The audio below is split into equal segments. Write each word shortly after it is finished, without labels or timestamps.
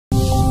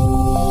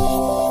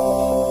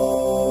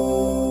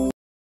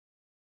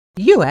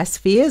US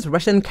fears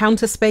Russian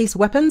counterspace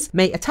weapons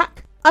may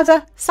attack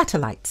other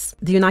satellites.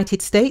 The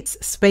United States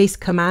Space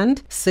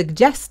Command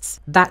suggests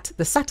that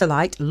the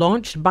satellite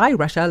launched by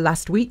Russia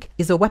last week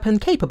is a weapon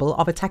capable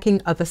of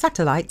attacking other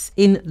satellites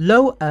in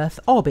low Earth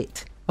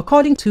orbit.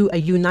 According to a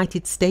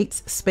United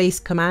States Space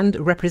Command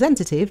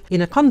representative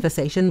in a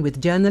conversation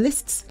with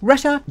journalists,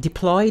 Russia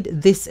deployed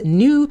this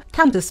new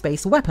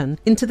counterspace weapon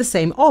into the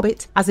same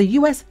orbit as a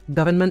US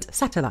government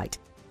satellite.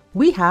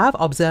 We have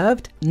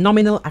observed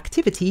nominal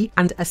activity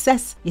and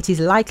assess it is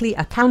likely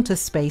a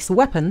counterspace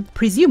weapon,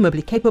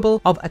 presumably capable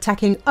of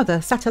attacking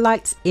other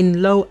satellites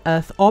in low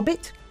Earth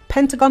orbit,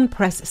 Pentagon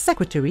Press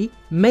Secretary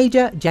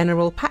Major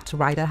General Pat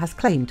Ryder has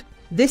claimed.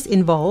 This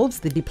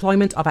involves the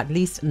deployment of at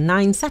least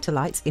 9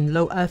 satellites in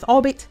low Earth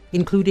orbit,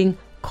 including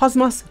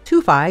Cosmos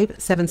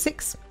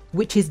 2576,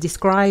 which is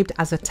described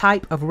as a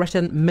type of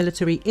Russian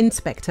military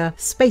inspector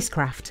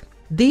spacecraft.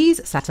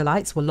 These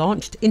satellites were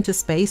launched into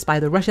space by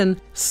the Russian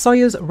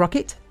Soyuz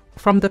rocket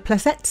from the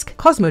Plesetsk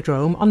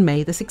Cosmodrome on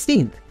May the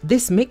 16th.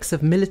 This mix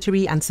of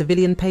military and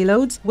civilian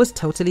payloads was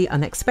totally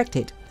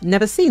unexpected.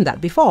 Never seen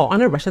that before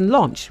on a Russian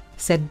launch,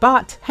 said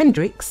Bart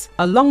Hendricks,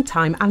 a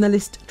longtime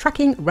analyst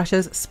tracking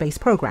Russia's space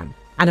program.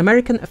 An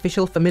American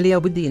official familiar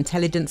with the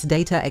intelligence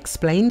data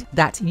explained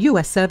that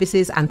US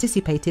services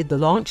anticipated the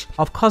launch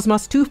of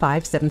Cosmos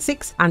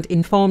 2576 and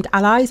informed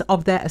allies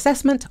of their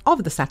assessment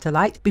of the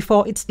satellite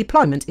before its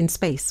deployment in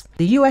space.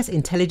 The US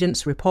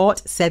intelligence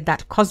report said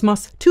that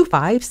Cosmos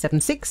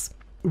 2576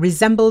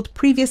 resembled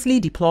previously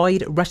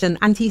deployed Russian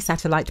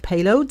anti-satellite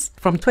payloads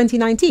from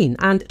 2019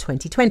 and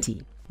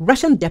 2020.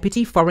 Russian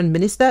Deputy Foreign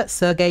Minister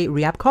Sergei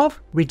Ryabkov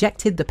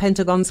rejected the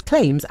Pentagon's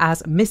claims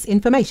as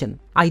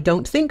misinformation. "I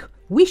don't think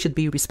we should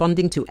be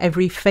responding to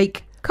every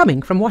fake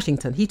coming from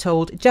Washington," he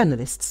told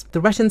journalists.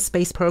 The Russian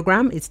space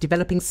program is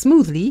developing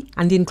smoothly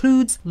and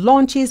includes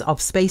launches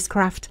of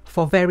spacecraft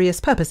for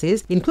various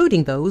purposes,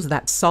 including those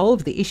that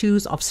solve the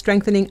issues of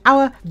strengthening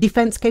our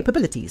defense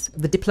capabilities,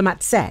 the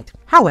diplomat said.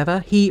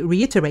 However, he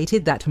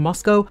reiterated that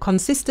Moscow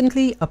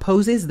consistently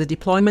opposes the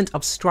deployment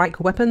of strike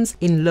weapons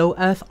in low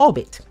Earth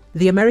orbit.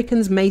 The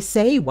Americans may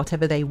say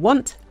whatever they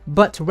want,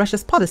 but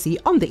Russia's policy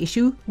on the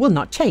issue will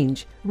not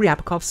change,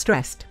 Ryabkov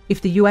stressed. If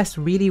the US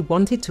really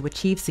wanted to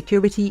achieve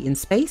security in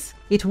space,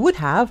 it would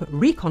have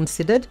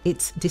reconsidered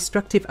its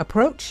destructive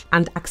approach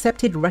and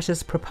accepted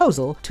Russia's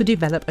proposal to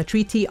develop a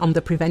treaty on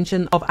the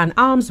prevention of an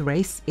arms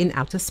race in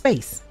outer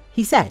space,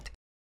 he said.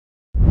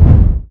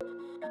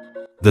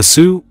 The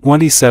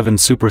Su-27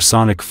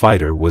 supersonic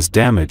fighter was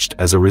damaged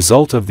as a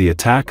result of the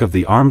attack of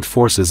the armed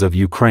forces of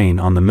Ukraine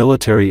on the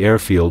military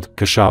airfield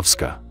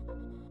Kharkiv.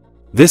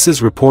 This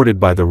is reported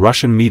by the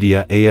Russian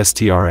media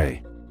ASTRA.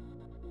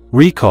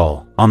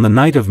 Recall, on the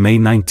night of May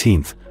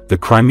 19, the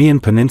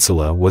Crimean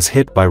Peninsula was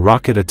hit by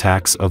rocket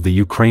attacks of the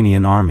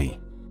Ukrainian army.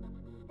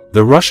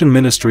 The Russian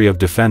Ministry of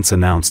Defense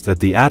announced that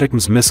the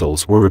ATACMS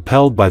missiles were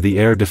repelled by the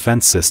air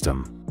defense system.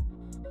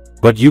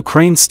 But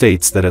Ukraine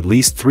states that at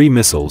least 3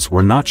 missiles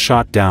were not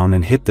shot down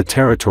and hit the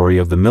territory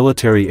of the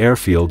military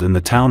airfield in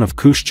the town of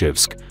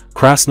Kushchevsk,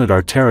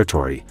 Krasnodar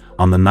territory,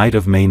 on the night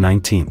of May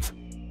 19.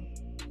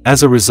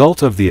 As a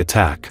result of the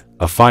attack,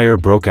 a fire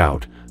broke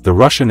out. The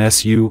Russian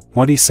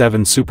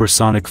Su-27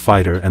 supersonic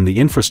fighter and the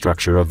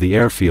infrastructure of the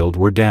airfield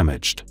were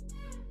damaged.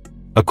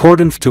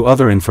 According to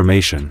other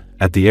information,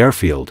 at the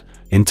airfield,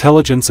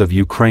 intelligence of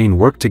Ukraine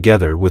worked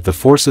together with the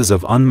forces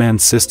of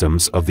unmanned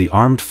systems of the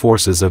armed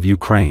forces of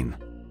Ukraine.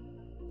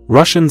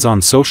 Russians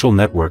on social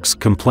networks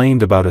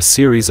complained about a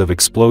series of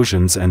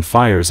explosions and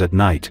fires at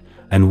night,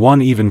 and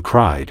one even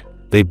cried,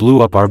 "They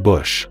blew up our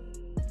bush."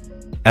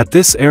 At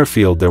this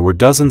airfield there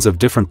were dozens of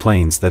different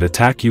planes that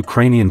attack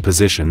Ukrainian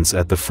positions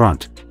at the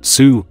front: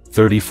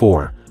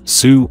 Su-34,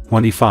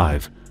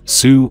 Su-25,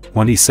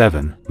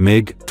 Su-27,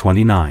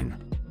 MiG-29.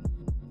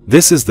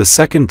 This is the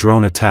second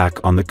drone attack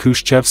on the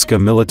Kushchevska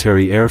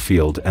military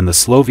airfield and the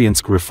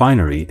Sloviansk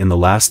refinery in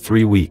the last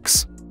 3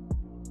 weeks.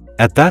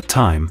 At that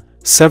time,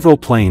 several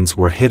planes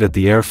were hit at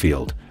the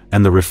airfield,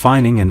 and the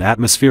refining and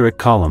atmospheric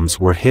columns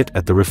were hit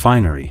at the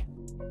refinery.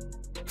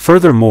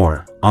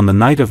 Furthermore, on the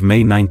night of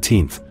May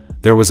 19,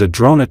 there was a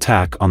drone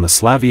attack on the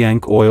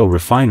Slavyansk oil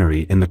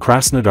refinery in the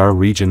Krasnodar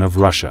region of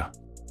Russia.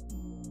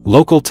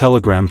 Local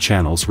telegram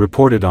channels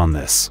reported on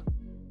this.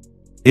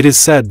 It is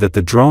said that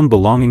the drone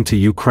belonging to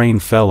Ukraine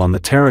fell on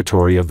the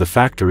territory of the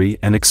factory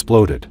and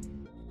exploded.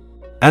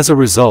 As a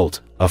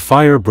result, a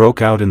fire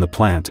broke out in the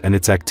plant and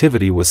its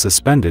activity was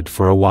suspended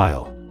for a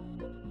while.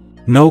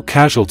 No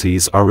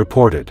casualties are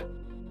reported.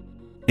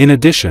 In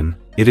addition,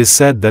 it is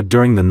said that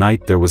during the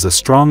night there was a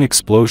strong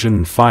explosion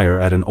and fire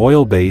at an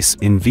oil base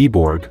in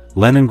Vyborg,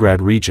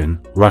 Leningrad region,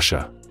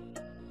 Russia.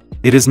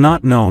 It is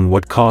not known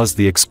what caused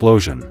the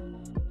explosion.